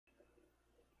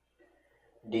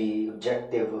The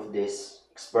objective of this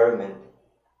experiment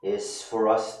is for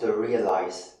us to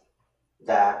realize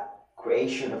that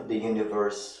creation of the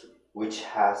universe, which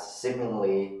has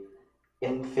seemingly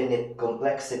infinite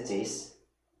complexities,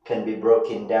 can be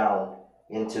broken down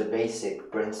into basic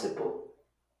principle.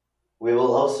 We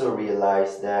will also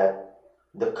realize that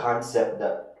the concept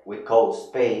that we call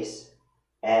space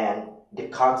and the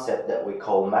concept that we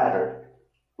call matter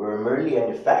were merely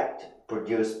an effect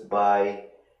produced by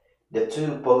the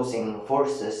two opposing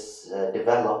forces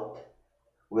developed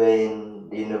when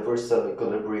the universal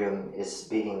equilibrium is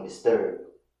being disturbed.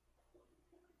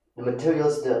 The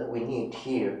materials that we need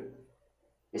here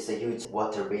is a huge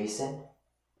water basin,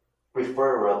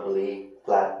 preferably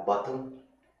flat bottom,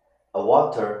 a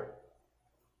water,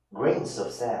 grains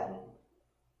of sand,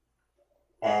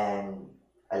 and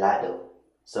a ladle.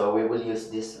 So we will use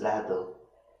this ladle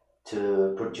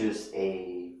to produce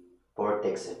a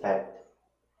vortex effect.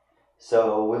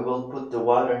 So we will put the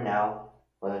water now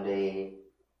on the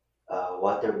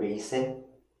water basin,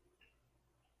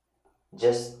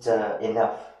 just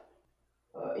enough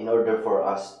in order for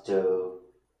us to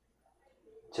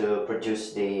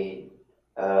produce the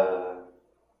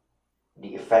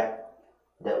effect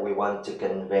that we want to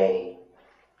convey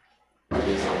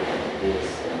using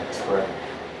this experiment.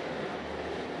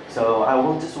 So I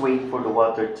will just wait for the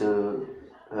water to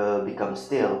become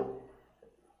still,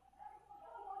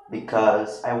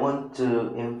 because I want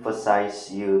to emphasize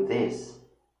you this,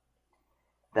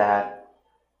 that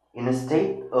in a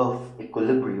state of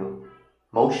equilibrium,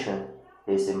 motion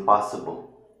is impossible.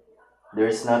 There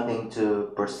is nothing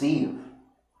to perceive.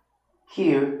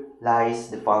 Here lies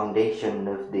the foundation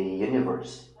of the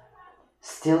universe.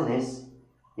 Stillness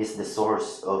is the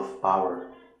source of power.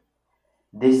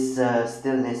 This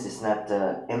stillness is not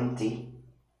empty.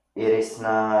 It is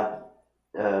not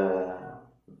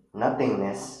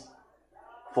nothingness,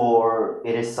 for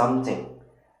it is something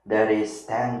that is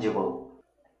tangible,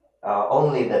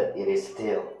 only that it is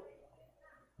still.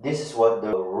 This is what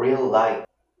the real life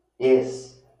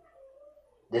is.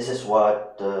 This is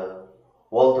what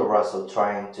Walter Russell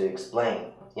trying to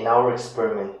explain. In our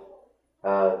experiment,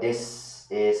 this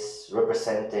is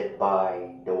represented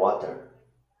by the water,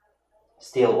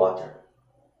 still water.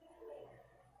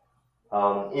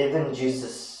 Even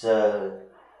Jesus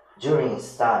during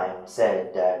his time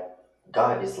said that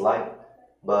God is light,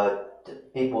 but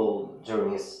people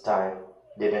during his time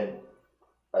didn't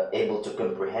able to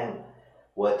comprehend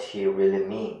what he really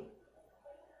mean.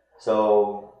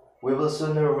 So we will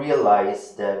sooner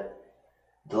realize that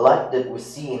the light that we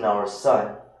see in our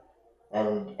sun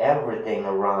and everything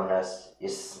around us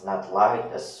is not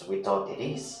light as we thought it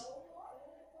is.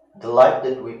 The light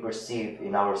that we perceive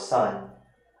in our sun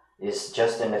is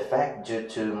just an effect due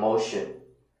to motion.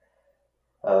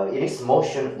 It is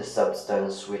motion of the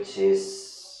substance, which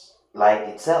is light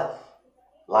itself.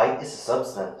 Light is a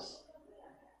substance.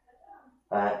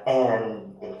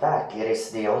 And in fact, it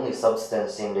is the only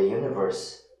substance in the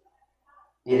universe.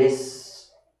 It is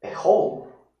a whole,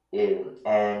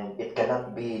 and it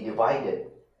cannot be divided.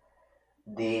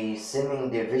 The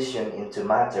seeming division into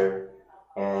matter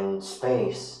and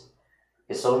space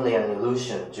is only an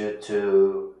illusion due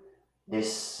to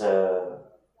this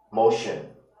motion.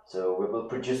 So we will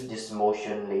produce this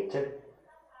motion later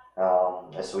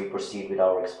as we proceed with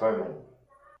our experiment.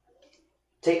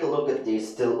 Take a look at the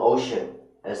still ocean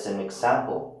as an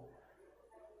example.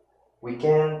 We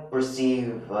can't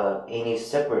perceive any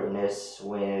separateness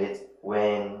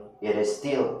when it is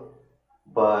still,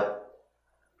 but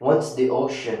once the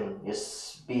ocean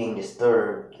is being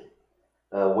disturbed,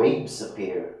 waves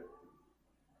appear.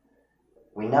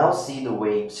 We now see the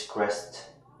waves crest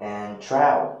and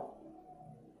trough.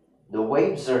 The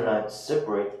waves are not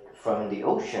separate from the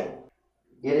ocean.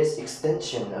 It is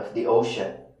extension of the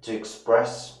ocean to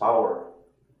express power.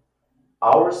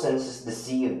 Our senses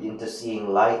deceived into seeing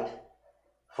light,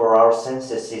 for our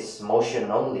senses is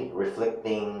motion only,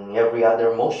 reflecting every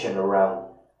other motion around.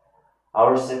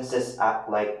 Our senses act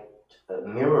like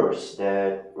mirrors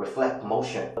that reflect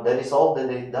motion. That is all that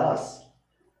it does.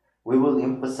 We will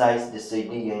emphasize this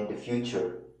idea in the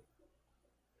future.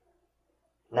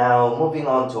 Now, moving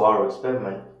on to our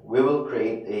experiment, we will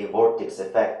create a vortex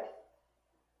effect.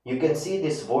 You can see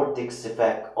this vortex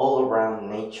effect all around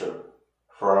nature,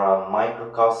 from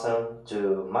microcosm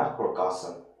to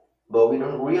macrocosm, but we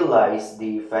don't realize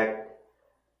the effect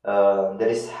that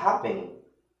is happening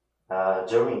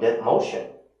during that motion.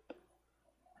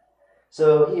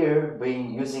 So here, by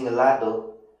using a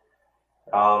ladle,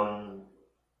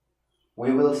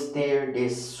 we will steer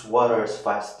this water as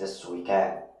fast as we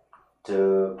can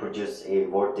to produce a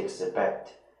vortex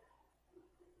effect.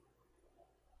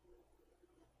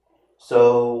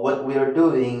 So what we are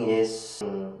doing is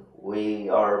we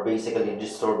are basically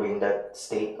disturbing that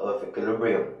state of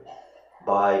equilibrium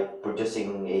by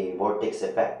producing a vortex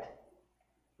effect.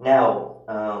 Now,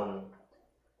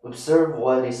 observe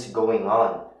what is going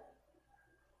on.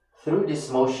 Through this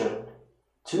motion,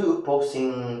 two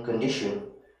opposing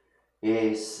conditions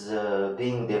is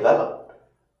being developed.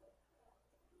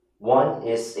 One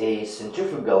is a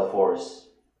centrifugal force.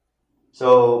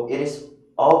 So it is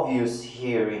obvious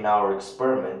here in our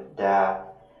experiment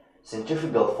that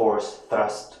centrifugal force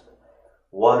thrusts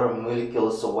water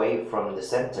molecules away from the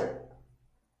center.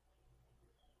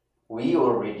 We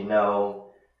already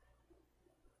know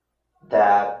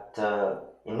that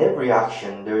in every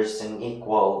action there is an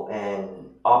equal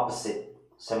and opposite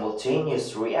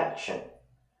simultaneous reaction.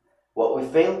 What we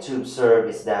fail to observe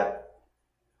is that,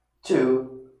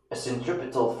 too, a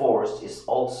centripetal force is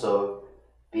also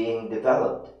being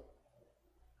developed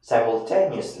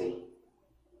simultaneously.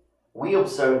 We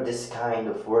observe this kind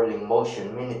of whirling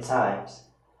motion many times,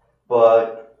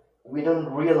 but we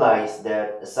don't realize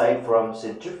that aside from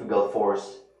centrifugal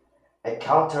force, a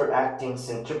counteracting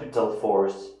centripetal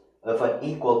force of an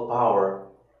equal power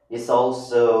is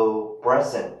also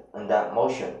present in that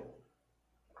motion,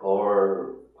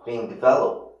 or being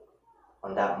developed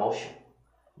on that motion,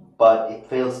 but it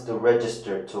fails to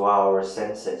register to our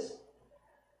senses.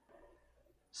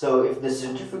 So if the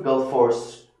centrifugal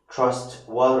force thrusts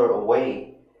water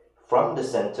away from the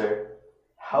center,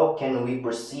 how can we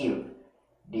perceive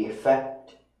the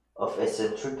effect of a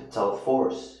centripetal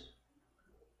force?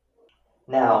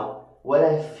 Now, what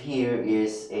I have here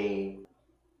is a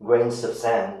grains of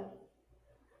sand.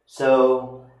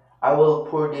 So I will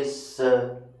pour this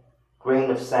grain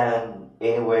of sand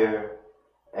anywhere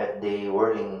at the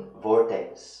whirling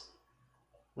vortex.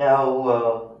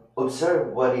 Now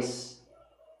observe what is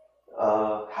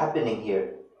happening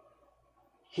here.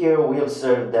 Here we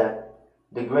observe that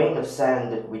the grain of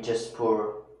sand that we just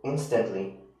pour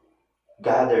instantly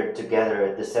gathered together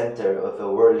at the center of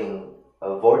a whirling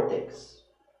vortex.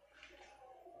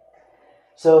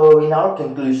 So in our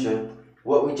conclusion,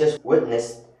 what we just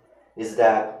witnessed is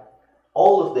that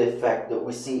all of the effects that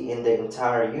we see in the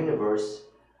entire universe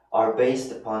are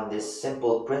based upon this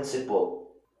simple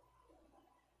principle.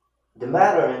 The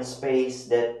matter and space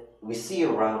that we see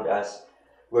around us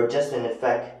were just an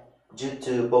effect due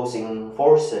to opposing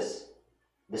forces.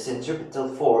 The centripetal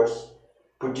force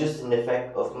produced an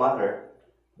effect of matter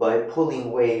by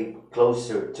pulling wave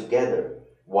closer together,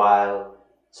 while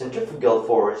centrifugal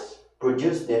force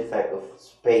produced the effect of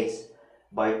space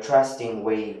by thrusting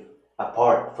wave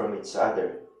apart from each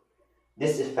other.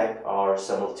 These effects are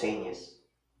simultaneous.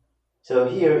 So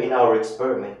here in our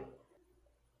experiment,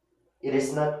 it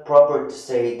is not proper to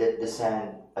say that the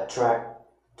sand attracts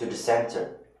to the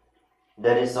center.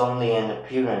 That is only an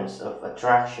appearance of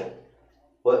attraction.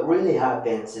 What really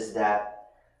happens is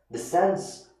that the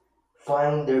sands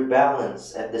find their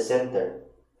balance at the center,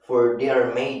 for they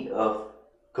are made of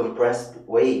compressed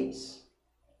waves.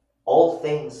 All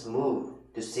things move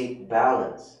to seek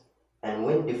balance, and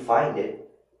when they find it,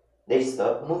 they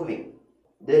stop moving.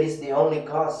 That is the only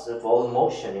cause of all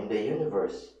motion in the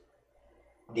universe.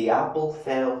 The apple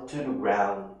fell to the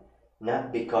ground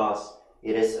not because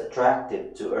it is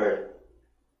attracted to earth.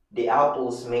 The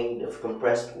apple is made of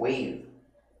compressed wave.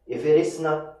 If it is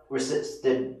not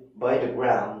resisted by the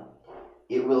ground,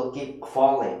 it will keep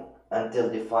falling until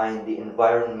they find the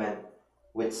environment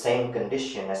with same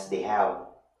condition as they have.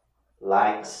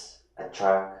 Likes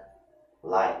attract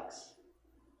likes.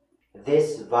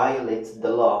 This violates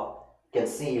the law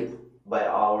conceived by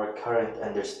our current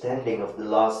understanding of the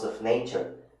laws of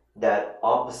nature, that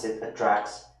opposite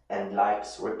attracts and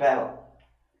likes repel.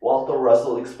 Walter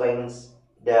Russell explains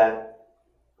that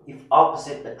if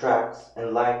opposite attracts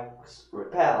and likes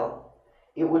repel,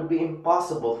 it would be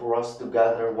impossible for us to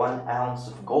gather 1 ounce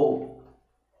of gold.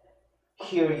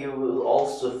 Here you will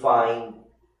also find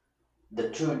the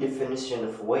true definition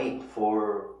of weight,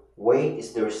 for weight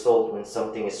is the result when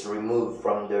something is removed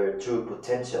from their true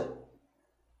potential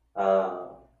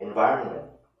environment.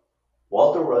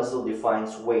 Walter Russell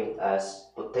defines weight as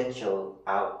potential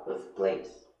out of place.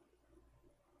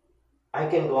 I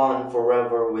can go on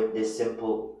forever with this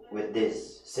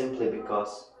simply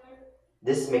because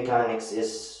this mechanics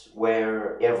is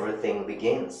where everything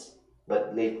begins,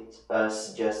 but let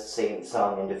us just save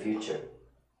some in the future.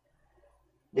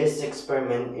 This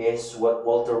experiment is what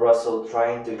Walter Russell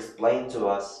trying to explain to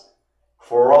us.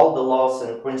 For all the laws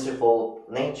and principles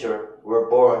of nature were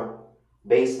born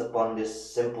based upon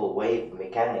this simple wave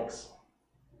mechanics.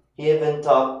 He even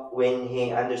thought, when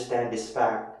he understand this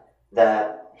fact,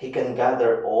 that he can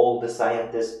gather all the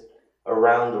scientists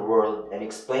around the world and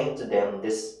explain to them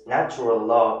this natural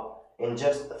law in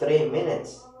just 3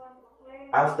 minutes.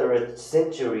 After a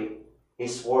century,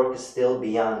 his work is still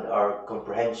beyond our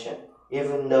comprehension.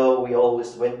 Even though we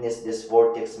always witness this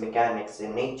vortex mechanics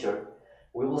in nature,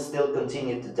 we will still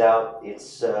continue to doubt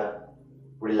its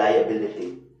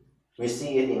reliability. We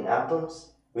see it in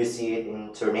atoms, we see it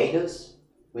in tornadoes,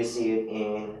 we see it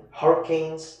in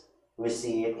hurricanes, we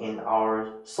see it in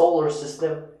our solar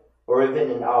system, or even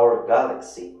in our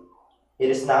galaxy. It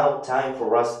is now time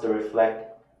for us to reflect,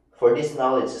 for this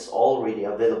knowledge is already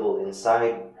available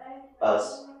inside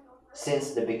us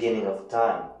since the beginning of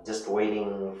time, just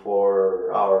waiting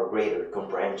for our greater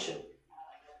comprehension.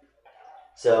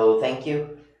 So thank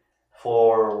you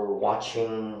for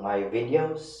watching my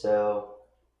videos. So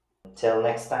until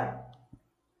next time.